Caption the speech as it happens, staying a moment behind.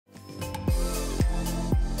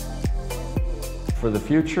For the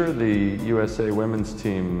future, the USA women's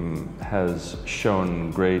team has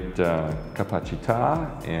shown great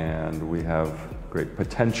capacità, and we have great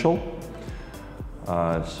potential.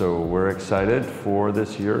 So we're excited for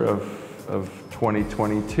this year of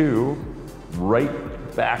 2022,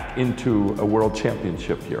 right back into a world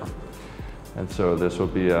championship year. And so this will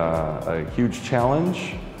be a huge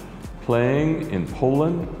challenge, playing in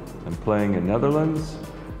Poland and playing in Netherlands.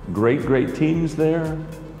 Great teams there.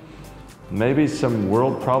 Maybe some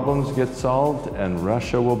world problems get solved and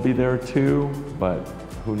Russia will be there too, but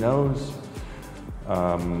who knows?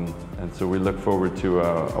 And so we look forward to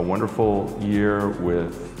a wonderful year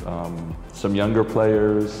with some younger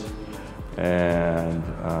players, and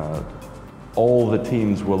all the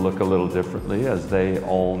teams will look a little differently as they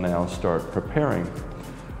all now start preparing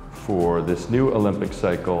for this new Olympic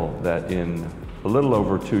cycle that in a little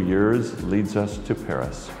over 2 years leads us to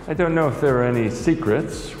Paris. I don't know if there are any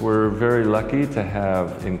secrets. We're very lucky to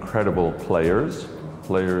have incredible players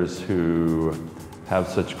who have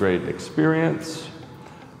such great experience.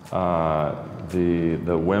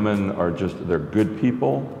 The women are they're good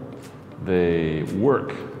people. They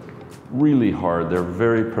work really hard. They're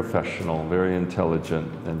very professional, very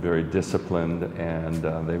intelligent, and very disciplined, and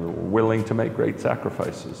they were willing to make great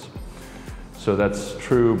sacrifices. So that's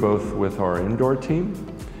true both with our indoor team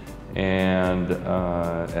and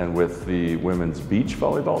with the women's beach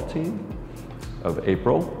volleyball team of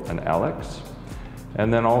April and Alex.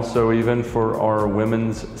 And then also even for our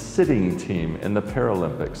women's sitting team in the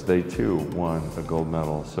Paralympics. They too won a gold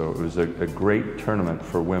medal. So it was a great tournament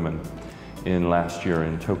for women in last year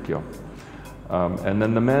in Tokyo. And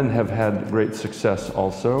then the men have had great success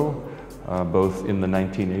also, both in the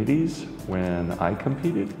 1980s when I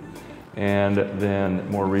competed, and then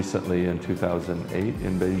more recently in 2008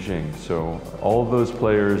 in Beijing. So all those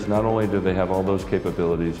players, not only do they have all those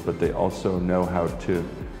capabilities, but they also know how to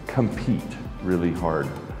compete really hard.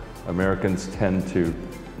 Americans tend to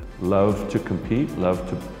love to compete,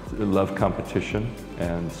 love competition,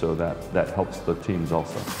 and so that helps the teams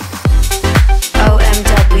also.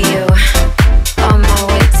 OMW, on my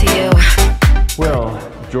way to you. Well,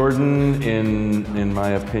 Jordan, in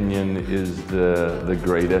my opinion, is the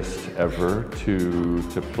greatest ever to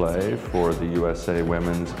play for the USA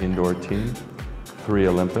women's indoor team. 3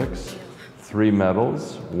 Olympics, 3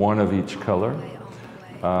 medals, 1 of each color,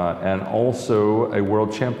 and also a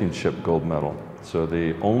world championship gold medal. So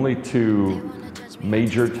the only 2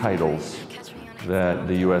 major titles that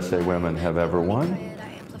the USA women have ever won,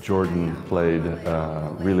 Jordan played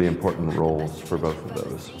really important roles for both of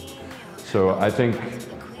those. So I think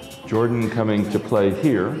Jordan coming to play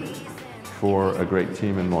here for a great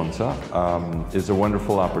team in Monza is a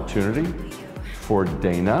wonderful opportunity for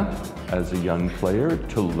Dana as a young player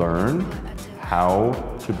to learn how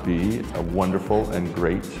to be a wonderful and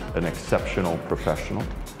great and exceptional professional,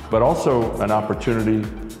 but also an opportunity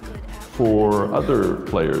for other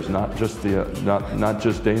players, not just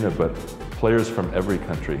Dana, but players from every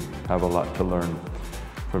country have a lot to learn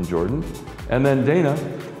from Jordan. And then Dana,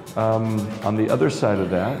 on the other side of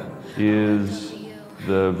that, is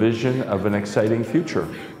the vision of an exciting future.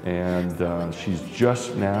 And she's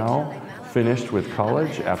just now finished with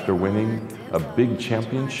college after winning a big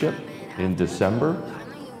championship in December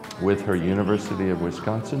with her University of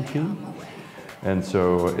Wisconsin team. And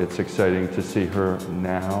so it's exciting to see her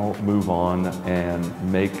now move on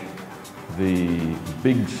and make the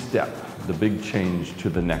big step, the big change to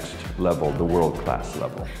the next level, the world-class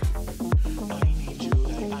level.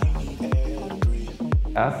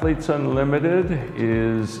 Athletes Unlimited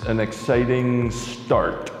is an exciting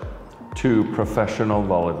start to professional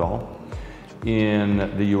volleyball in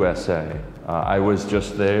the USA. I was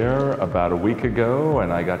just there about a week ago,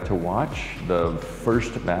 and I got to watch the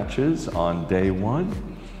first matches on day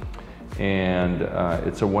 1. And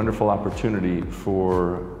it's a wonderful opportunity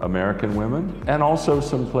for American women, and also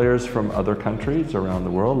some players from other countries around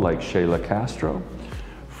the world, like Sheila Castro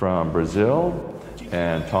from Brazil,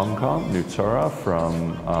 and Tongkong Nutsara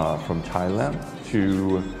from Thailand,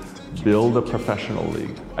 to build a professional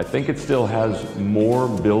league. I think it still has more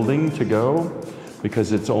building to go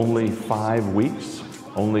because it's only 5 weeks,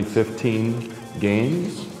 only 15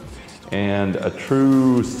 games, and a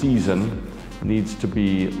true season needs to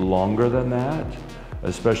be longer than that,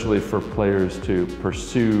 especially for players to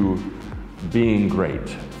pursue being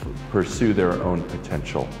great, pursue their own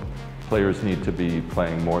potential. Players need to be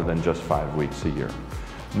playing more than just 5 weeks a year.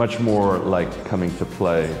 Much more like coming to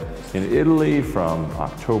play in Italy from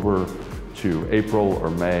October to April or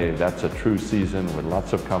May. That's a true season with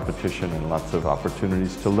lots of competition and lots of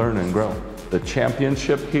opportunities to learn and grow. The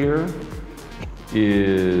championship here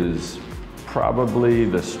is probably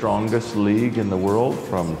the strongest league in the world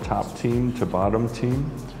from top team to bottom team.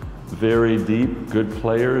 Very deep, good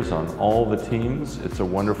players on all the teams. It's a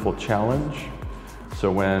wonderful challenge.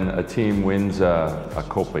 So when a team wins a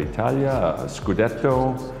Coppa Italia, a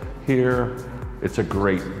Scudetto here, it's a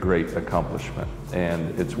great, great accomplishment.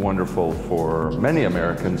 And it's wonderful for many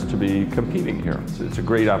Americans to be competing here. It's a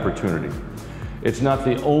great opportunity. It's not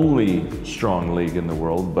the only strong league in the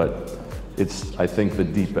world, but it's, I think, the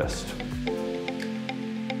deepest.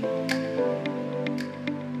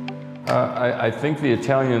 I think the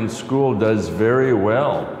Italian school does very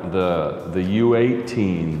well. The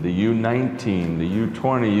U18, the U19, the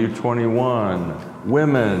U20, U21,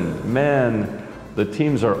 women, men, the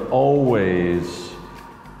teams are always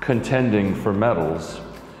contending for medals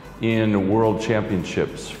in world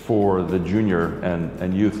championships for the junior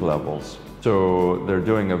and youth levels. So they're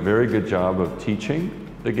doing a very good job of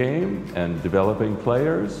teaching the game and developing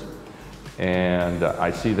players. And I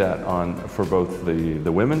see that for both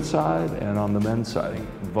the women's side and on the men's side.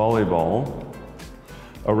 Volleyball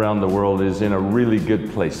around the world is in a really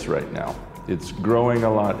good place right now. It's growing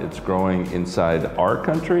a lot. It's growing inside our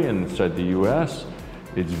country and inside the US.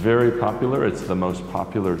 It's very popular. It's the most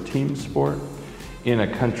popular team sport. In a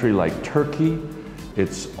country like Turkey,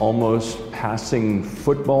 it's almost passing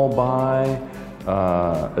football by.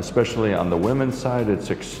 Especially on the women's side, it's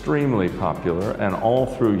extremely popular, and all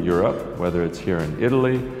through Europe, whether it's here in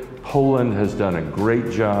Italy. Poland has done a great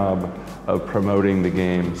job of promoting the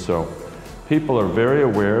game, so people are very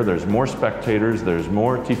aware. There's more spectators, there's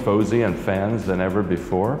more tifosi and fans than ever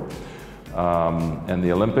before, and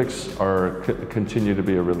the Olympics continue to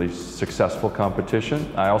be a really successful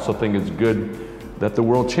competition. I also think it's good that the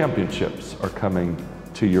World Championships are coming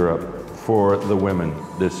to Europe for the women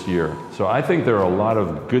this year. So I think there are a lot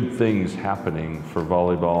of good things happening for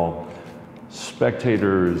volleyball.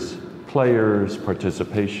 Spectators, players,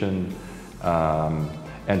 participation,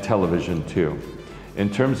 and television too.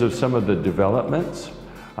 In terms of some of the developments,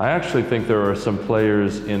 I actually think there are some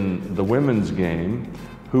players in the women's game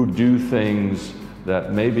who do things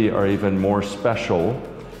that maybe are even more special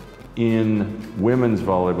in women's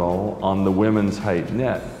volleyball on the women's height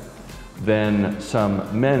net than some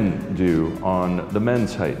men do on the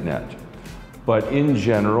men's height net. But in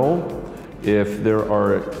general, if there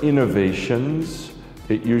are innovations,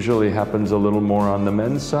 it usually happens a little more on the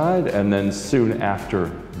men's side, and then soon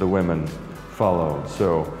after the women follow.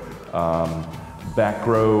 So back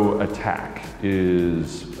row attack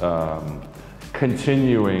is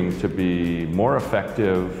continuing to be more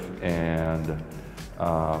effective and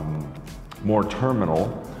more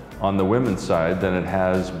terminal on the women's side than it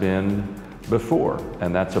has been before.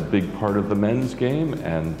 And that's a big part of the men's game,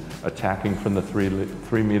 and attacking from the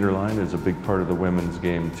three meter line is a big part of the women's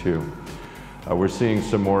game too. We're seeing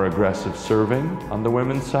some more aggressive serving on the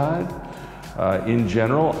women's side. In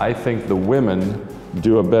general, I think the women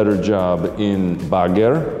do a better job in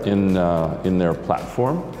bager, in their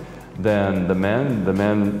platform, than the men. The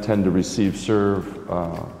men tend to receive serve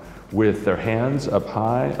with their hands up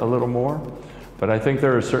high a little more. But I think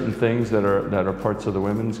there are certain things that are parts of the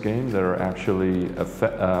women's game that are actually,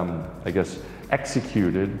 I guess,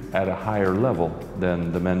 executed at a higher level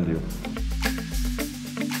than the men do.